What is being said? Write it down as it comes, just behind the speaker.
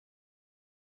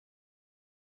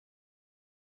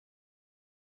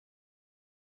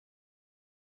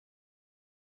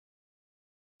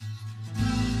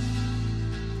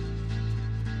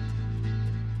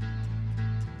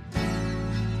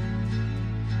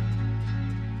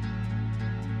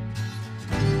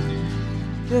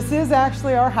This is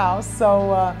actually our house,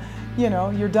 so you know,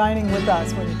 you're dining with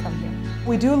us when you come here.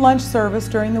 We do lunch service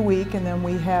during the week, and then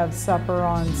we have supper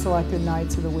on selected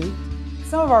nights of the week.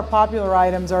 Some of our popular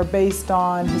items are based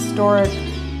on historic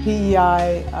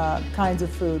PEI kinds of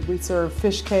food. We serve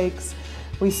fish cakes,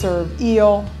 we serve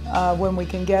eel when we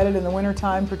can get it in the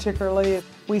wintertime particularly.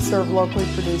 We serve locally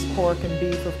produced pork and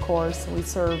beef, of course. We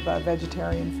serve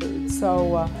vegetarian food.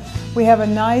 So we have a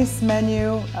nice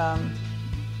menu.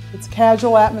 It's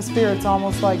casual atmosphere. It's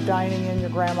almost like dining in your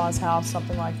grandma's house,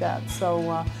 something like that.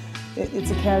 So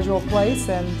it's a casual place,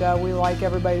 and we like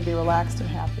everybody to be relaxed and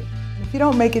happy. If you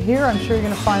don't make it here, I'm sure you're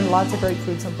going to find lots of great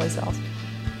food someplace else.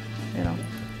 You know,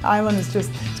 Island is just,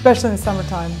 especially in the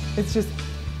summertime, it's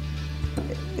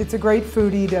a great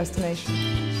foodie destination.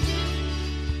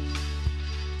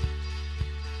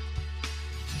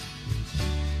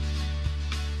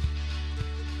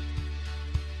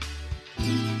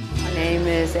 My name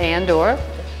is Ann Dorr.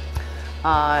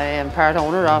 I am part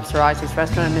owner of Sir Isaac's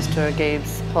Restaurant and Mr.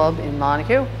 Gabe's Pub in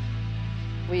Montague.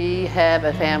 We have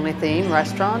a family theme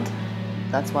restaurant.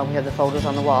 That's why we have the photos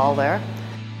on the wall there.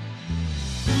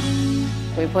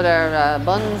 We put our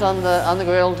buns on the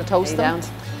grill to toast them.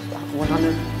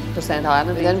 100%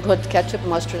 island. We then put ketchup,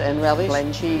 mustard and relish,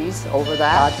 blend cheese over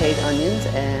that, sauteed onions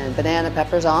and banana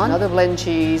peppers on. Another blend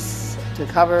cheese to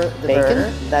cover the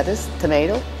bacon, lettuce,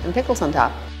 tomato and pickles on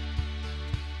top.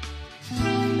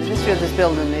 The history of this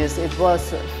building is it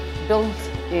was built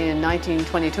in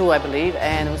 1922, I believe,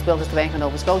 and it was built as the Bank of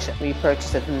Nova Scotia. We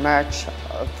purchased it in March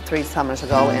of 3 summers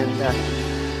ago, and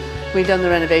we've done the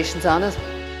renovations on it.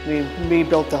 We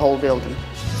rebuilt the whole building,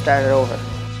 started over.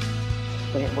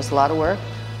 It was a lot of work,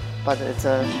 but it's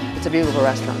a beautiful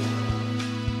restaurant.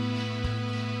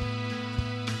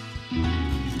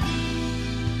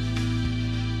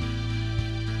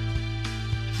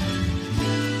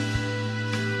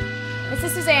 This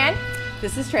is Suzanne.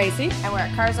 This is Tracy. And we're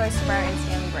at Carr's Oyster Bar in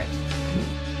Stanley Bridge.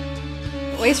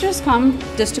 Oysters come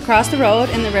just across the road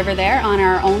in the river there on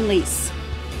our own lease.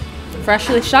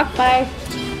 Freshly shucked by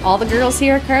all the girls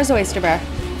here at Carr's Oyster Bar.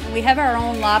 We have our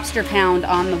own lobster pound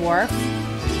on the wharf.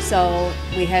 So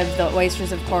we have the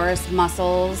oysters, of course,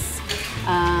 mussels,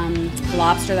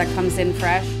 lobster that comes in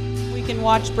fresh. We can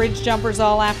watch bridge jumpers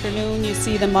all afternoon. You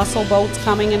see the mussel boats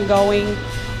coming and going,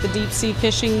 the deep sea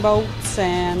fishing boats,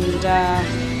 and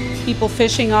people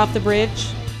fishing off the bridge.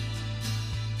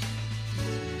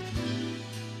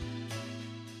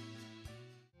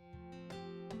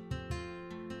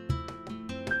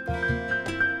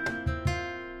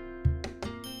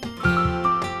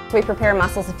 We prepare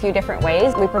mussels a few different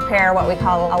ways. We prepare what we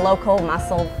call a local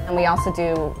mussel, and we also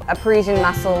do a Parisian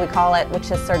mussel, we call it, which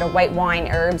is sort of white wine,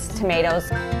 herbs, tomatoes.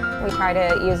 We try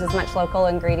to use as much local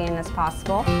ingredient as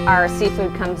possible. Our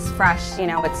seafood comes fresh, you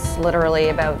know, it's literally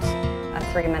about a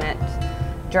 3-minute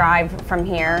drive from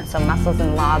here. So mussels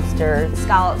and lobster,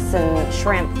 scallops and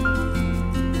shrimp.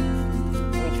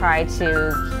 We try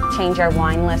to change our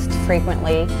wine list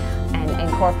frequently and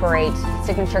incorporate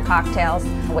signature cocktails,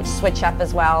 which switch up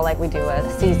as well, like we do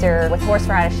a Caesar with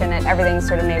horseradish in it. Everything's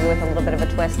sort of maybe with a little bit of a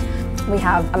twist. We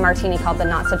have a martini called the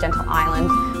Not So Gentle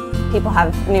Island. People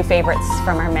have new favorites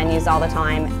from our menus all the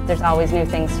time. There's always new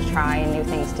things to try and new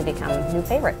things to become new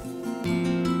favorites.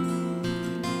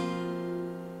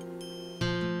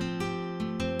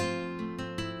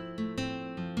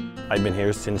 I've been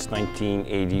here since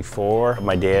 1984.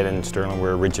 My dad and Sterling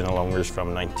were original owners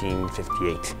from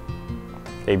 1958.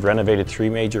 They've renovated 3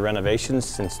 major renovations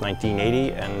since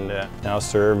 1980 and now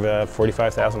serve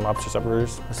 45,000 lobster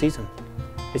suppers a season.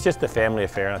 It's just a family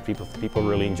affair, and people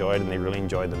really enjoy it, and they really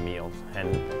enjoy the meal.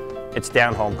 And it's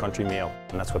down-home country meal,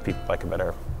 and that's what people like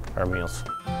about our meals.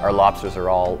 Our lobsters are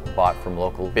all bought from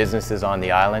local businesses on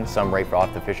the island, some right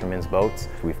off the fishermen's boats.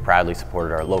 We've proudly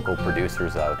supported our local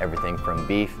producers of everything from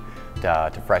beef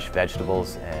to fresh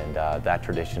vegetables, and that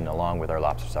tradition, along with our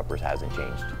lobster suppers, hasn't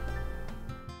changed.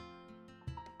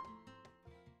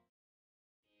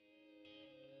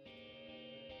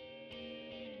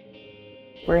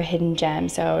 We're a hidden gem,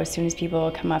 so as soon as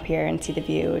people come up here and see the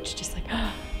view, it's just like,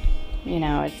 you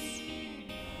know,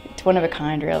 it's one of a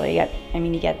kind, really.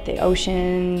 You get the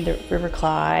ocean, the River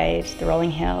Clyde, the rolling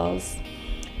hills,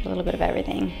 a little bit of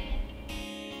everything.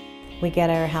 We get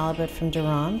our halibut from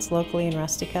Durand's, locally in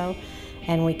Rustico,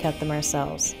 and we cut them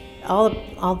ourselves. All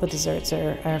the desserts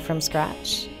are from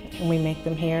scratch, and we make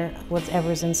them here.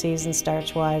 Whatever's in season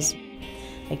starch-wise,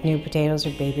 like new potatoes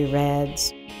or baby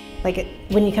reds. Like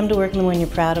when you come to work in the morning, you're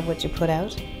proud of what you put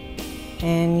out,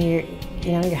 and you're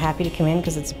happy to come in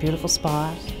because it's a beautiful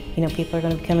spot. You know, people are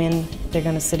going to come in, they're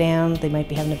going to sit down, they might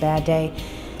be having a bad day.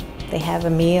 They have a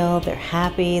meal, they're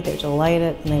happy, they're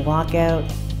delighted, and they walk out.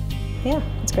 Yeah,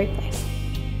 it's a great place.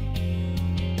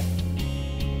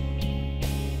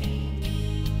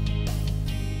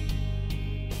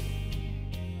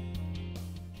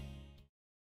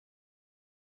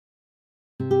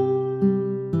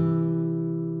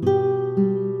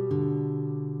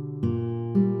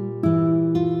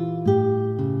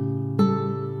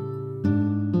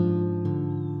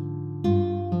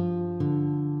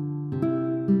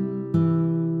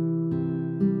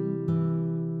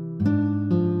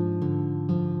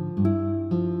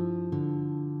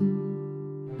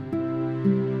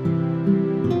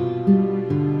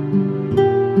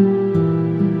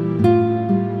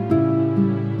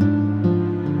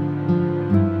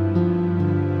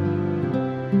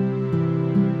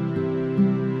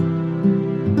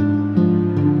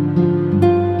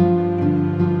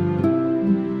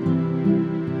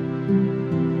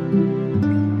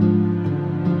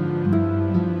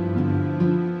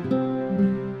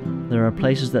 There are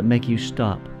places that make you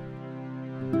stop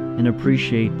and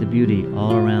appreciate the beauty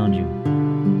all around you.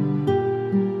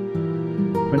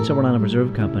 Prince Edward Island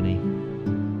Preserve Company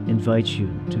invites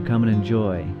you to come and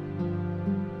enjoy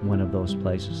one of those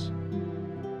places.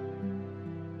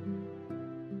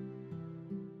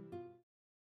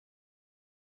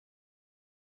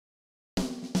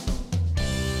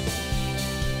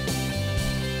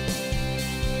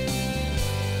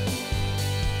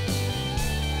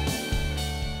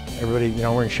 Everybody, you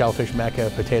know, we're in shellfish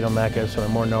mecca, potato mecca, so the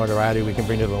more notoriety we can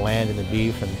bring to the land and the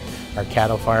beef and our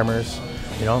cattle farmers,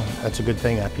 you know, that's a good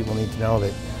thing. People need to know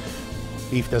that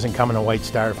beef doesn't come in a white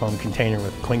styrofoam container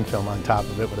with cling film on top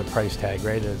of it with a price tag,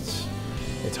 right? It's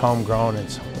homegrown,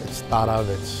 it's thought of,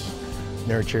 it's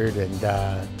nurtured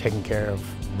and taken care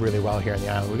of really well here on the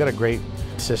island. We've got a great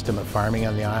system of farming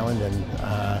on the island, and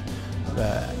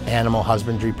the animal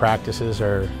husbandry practices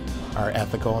are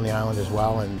ethical on the island as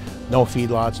well, and no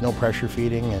feedlots, no pressure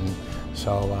feeding, and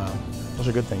so those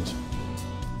are good things.